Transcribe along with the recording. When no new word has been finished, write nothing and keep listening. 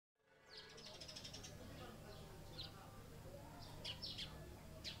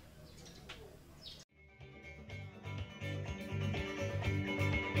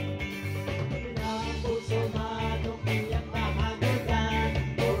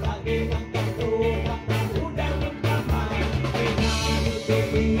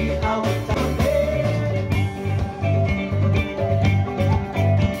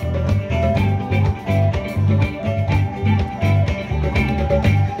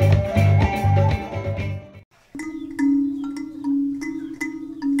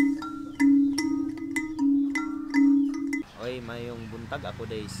Mayong buntag ako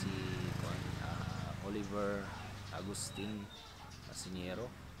day si Oliver Agustin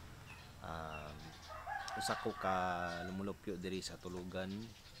Siniero. Usa ko ka lumulupyo diri sa tulugan,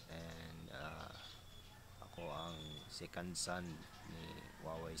 and ako ang second son ni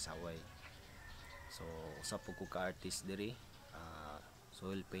Waway Saway. So usa po ko ka artist diri,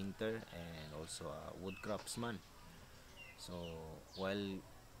 soil painter and also a wood craftsman. So while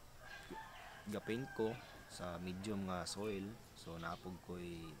gapaint ko sa medium nga soil, so napog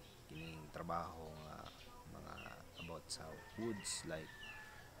ko'y kining trabaho nga mga about sa woods like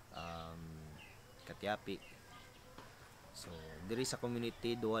katiapik. So diri sa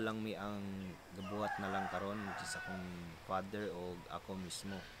community duha lang mi ang gabuhat na lang karon, which is akong father o ako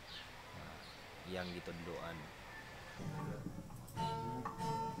mismo iyang gitudloan.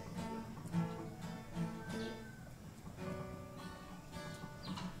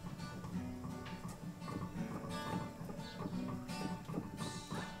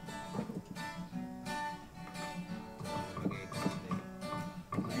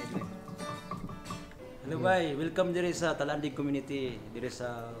 Hello bye, welcome diri sa Talaandig community, diri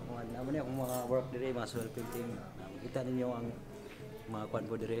sa mga work diri, mga soil painting. Kita ninyo ang mga kwan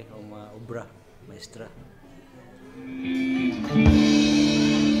ko diri, o mga obra maestra.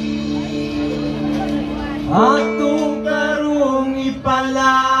 Ato karong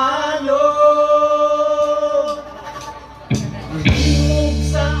ipalalo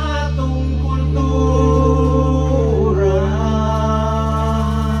sa atong kultura.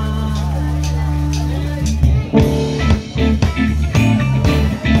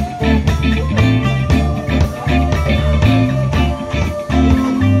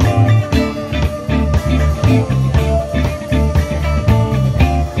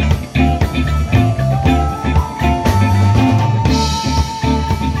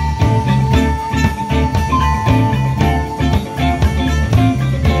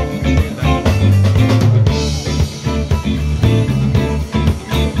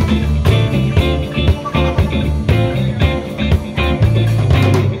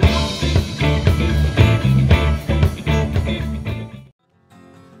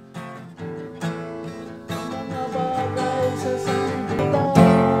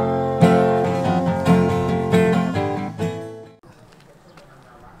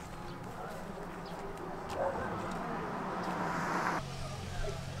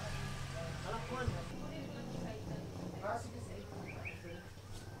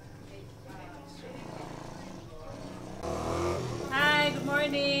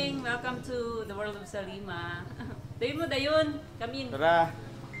 Welcome to the world of Salima. Dayon mo dayon, kamin. Tara.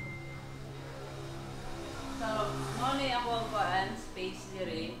 So, mo ni ako ang kuan space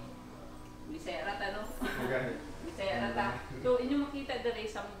diri. Bisaya rata no. Bisaya rata. So, inyo makita diri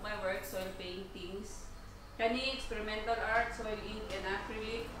some of my work, soil paintings, kani experimental art, soil ink and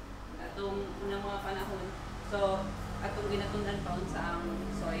acrylic atong unang mga panahon. So, atong ginatun-an paon sa ang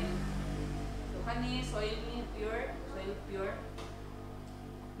soil. So, kani soil pure.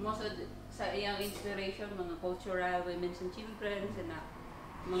 Most of sa iyang inspiration, mga cultural, women's and children, na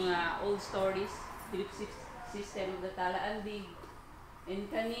mga old stories, belief system of the Talaandig. And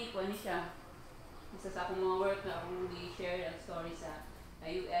kani, kuha siya. Isa sa akong mga work na akong i-share ang story sa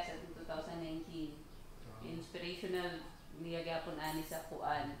US at 2019. Inspirational niya gyapon ani sa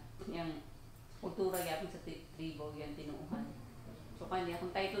kuan, yang kultura gyapon sa tribo, yang tinuuhan. So kani,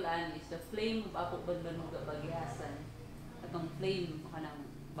 akong title ani is The Flame of Apo Banbanog Bagyasan. Atong flame, kanang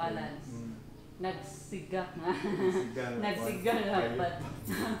balance. Nagsiga nga. Nagsiga nga.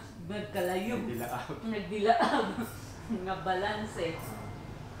 Nagkalayog. Nagdilaab. Nga balance eh.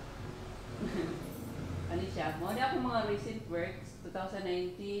 Ano siya? Mo na akong mga recent works.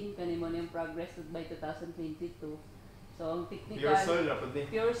 2019, kani mo na yung progress by 2022. So, ang technical... Pure soil rapod ni?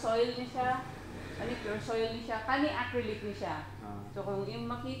 Pure soil ni siya. Kani pure soil ni siya. Kani acrylic ni siya. So, kung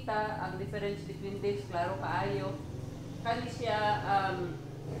yung makita, ang difference between this, klaro kaayo. Kani siya,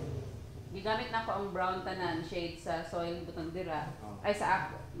 gigamit na ako ang brown tanan shade sa soil butang dira. Ay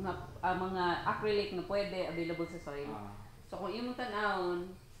sa mga acrylic na pwede available sa soil. So kung imong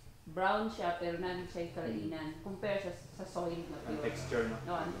tan-awon, brown siya pero namin siya kalainan compare sa soil na pure. Ang texture no.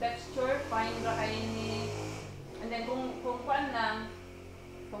 No, ang texture fine ra kay ni. And then kung kuan lang,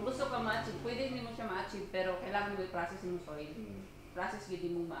 kung gusto ka ma-achieve, pwede nimo siya ma-achieve pero kailangan mo i-process mo soil. process gid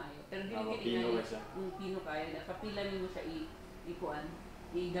mo maayo. Pero dili gid Pino ba siya? pino kayo na kapila nimo siya ikuan,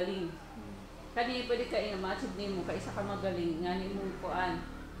 igaling. Kani pwede ka i-match nimo ka isa ka magaling nga nimo kuan.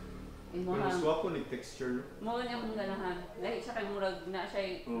 Imo Pero hang swap ko ni texture. mo niya kung ganahan. Dahil siya kay murag na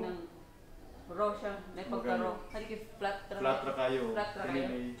siya ng raw siya, may pagka-raw. Kani kay flat Flat ra kayo. Flat ra Kani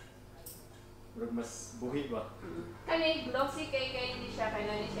kayo. may murag mas buhi ba? Kani glossy kay hindi siya kay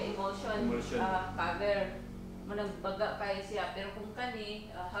nani siya emulsion. Cover. Manang baga kay siya pero kung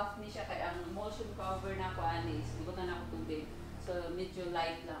kani half ni siya kay ang emulsion cover na ko anis, ibutan na ko tubig. So medyo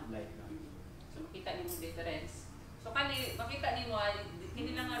light lang. So makita nimo difference. So kani makita nimo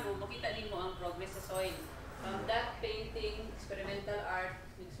hindi lang nga room, makita nimo ang progress sa soil. From that painting, experimental art,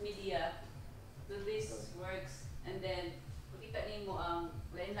 mixed media, to this works, and then makita nimo ang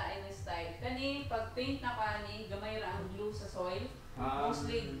lain-lain na style. Kani pag paint na kani, gamay ra ang glue sa soil.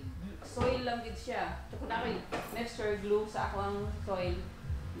 Mostly soil lang gid siya. So kung nakay mixture glue sa ako ang soil,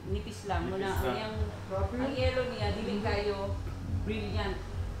 nipis lang mo na ang yellow niya dili kayo brilliant.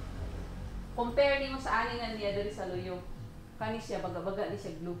 Compare nimo sa aningan niya diri sa luyo. Kani siya baga-baga ni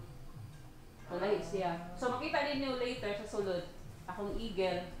siya glue. Wala siya. So makita ninyo later sa sulod, akong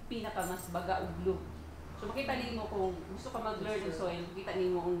eagle pinaka mas baga og glue. So makita nimo kung gusto ka mag-learn ng soil, makita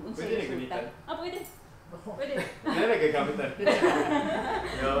nimo kung unsa Pwede yung na resulta. gamitan? Pwede. Pwede. Ano nagagamit na?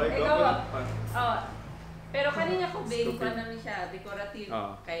 Ikaw ba? Oh. Pero kanina ko baby pa namin siya, decorative.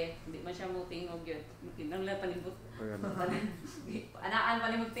 Kay hindi man siya muting og yun. Kinang lang palibot. Anaan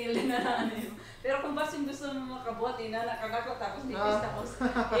pa ni mutil na ano. Pero kung basin gusto mo makabuhat na nakagako tapos nipis tapos.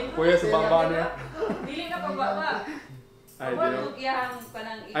 Kuya sa baba niya. Dili na pababa. Ay, pag iyang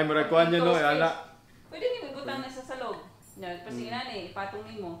kanang ay murag kuan niya no, ana. Pwede ni ibutang na sa salog. Yan, kasi inani ipatong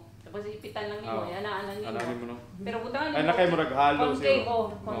nimo. Tapos ipitan lang nimo, anaan lang nimo. Anaan mo no. Pero butangan ay nakay murag halo siya.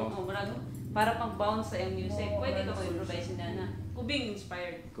 Murag para pang-bounce sa iyong music, pwede ka mag-improvise na Kubing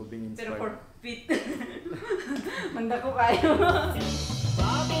inspired. Kubing Pero inspired. for fit. Manda ko kayo.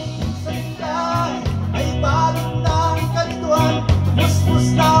 Bagong salita ay balot ng kalituan.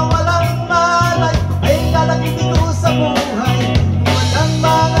 Musmus na walang malay ay lalagay dito sa buhay. Walang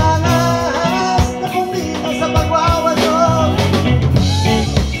mga nahas na kumito sa pagwawaso.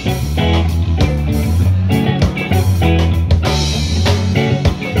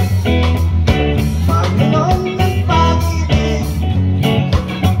 Panginoon ng pag-ibig,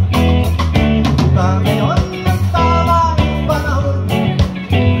 Panginoon ng tamang panahon,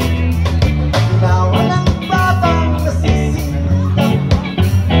 na walang batang nasisindak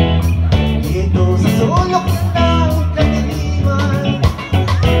dito sa sulok ng kadiliman.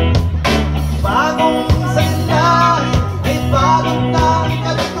 Bagong salita ay bagong ng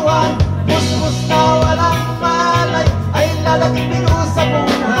kalituhan. Musmus na walang malay ay lalagay dito sa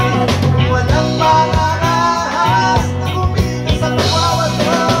buhay. Walang mga ahas na kumita sa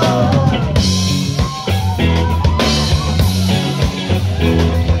pagwawaso.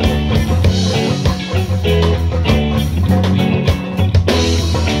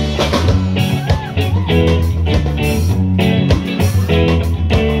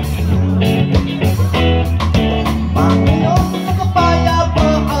 Panginoon na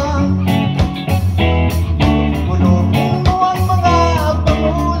kapayapaan, punuin mo ang mga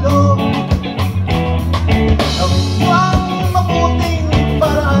pangulo. Gawin mo ang mabuting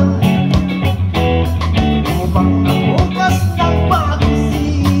paraan upang ang bukas ng bagong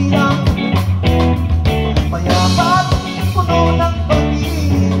silang payapat, puno ng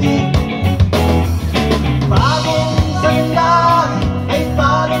pag-ibig. Bagong salita ay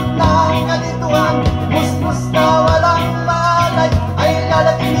balot ng kalituhan. Musmus na walang malay ay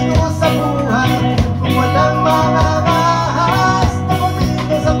lalagay dito sa buhay. Kung walang mga ahas na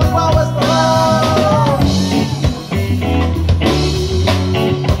kumito sa pagwawasto.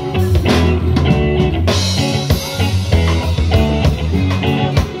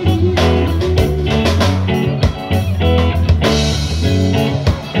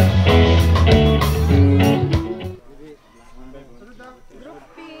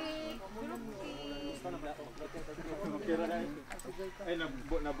 Ay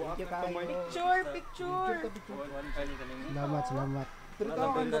nabuhat na tumoy. Picture! Salamat, salamat. Pero ito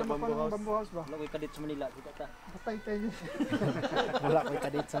ang ganda naman pang bamboo house ba? Wala ko'y kadit sa Manila. Kita ta. Patay tayo. Wala ko'y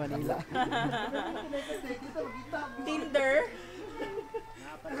kadit sa Manila. Tinder!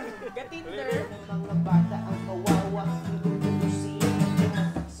 Ga-Tinder! Mga bata ang kawan.